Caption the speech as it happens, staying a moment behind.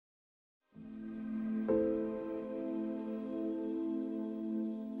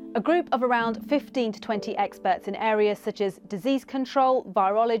A group of around 15 to 20 experts in areas such as disease control,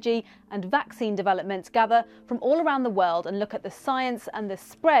 virology and vaccine development gather from all around the world and look at the science and the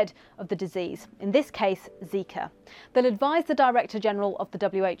spread of the disease, in this case Zika. They'll advise the Director General of the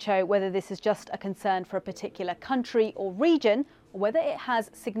WHO whether this is just a concern for a particular country or region, or whether it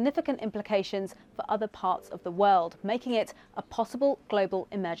has significant implications for other parts of the world, making it a possible global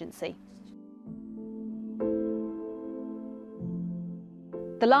emergency.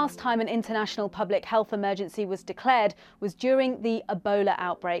 The last time an international public health emergency was declared was during the Ebola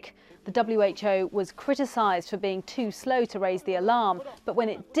outbreak. The WHO was criticised for being too slow to raise the alarm, but when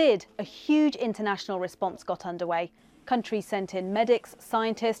it did, a huge international response got underway. Countries sent in medics,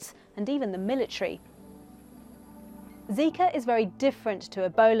 scientists, and even the military. Zika is very different to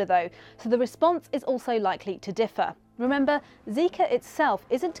Ebola though, so the response is also likely to differ. Remember, Zika itself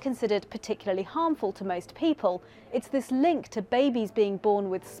isn't considered particularly harmful to most people. It's this link to babies being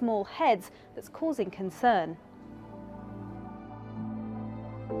born with small heads that's causing concern.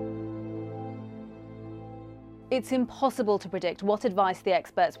 It's impossible to predict what advice the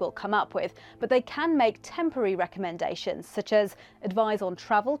experts will come up with, but they can make temporary recommendations, such as advise on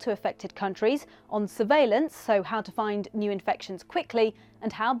travel to affected countries, on surveillance, so how to find new infections quickly,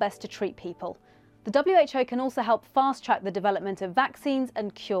 and how best to treat people. The WHO can also help fast-track the development of vaccines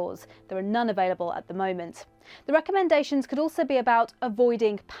and cures. There are none available at the moment. The recommendations could also be about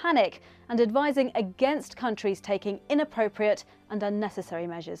avoiding panic and advising against countries taking inappropriate and unnecessary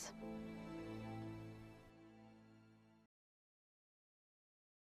measures.